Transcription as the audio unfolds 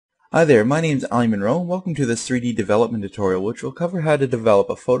Hi there, my name is Ali Monroe, and welcome to this 3D development tutorial which will cover how to develop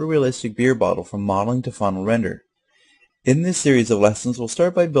a photorealistic beer bottle from modeling to final render. In this series of lessons, we'll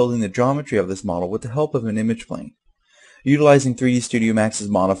start by building the geometry of this model with the help of an image plane. Utilizing 3D Studio Max's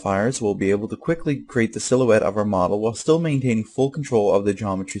modifiers, we'll be able to quickly create the silhouette of our model while still maintaining full control of the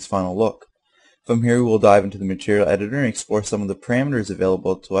geometry's final look. From here, we will dive into the material editor and explore some of the parameters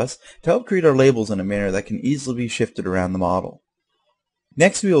available to us to help create our labels in a manner that can easily be shifted around the model.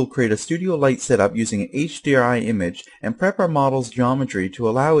 Next, we will create a studio light setup using an HDRI image and prep our model's geometry to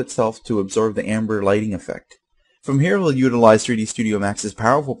allow itself to absorb the amber lighting effect. From here, we'll utilize 3D Studio Max's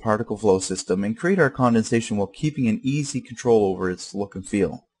powerful particle flow system and create our condensation while keeping an easy control over its look and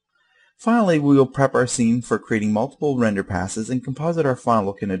feel. Finally, we will prep our scene for creating multiple render passes and composite our final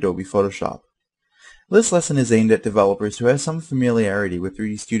look in Adobe Photoshop. This lesson is aimed at developers who have some familiarity with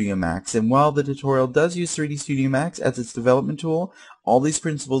 3D Studio Max, and while the tutorial does use 3D Studio Max as its development tool, all these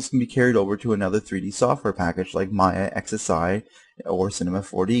principles can be carried over to another 3D software package like Maya, XSI, or Cinema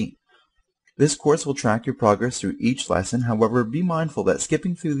 4D. This course will track your progress through each lesson. However, be mindful that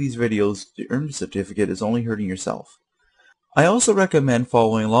skipping through these videos to earn the certificate is only hurting yourself. I also recommend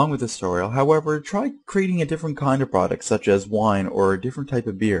following along with this tutorial. However, try creating a different kind of product such as wine or a different type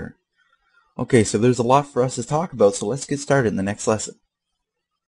of beer. Okay, so there's a lot for us to talk about, so let's get started in the next lesson.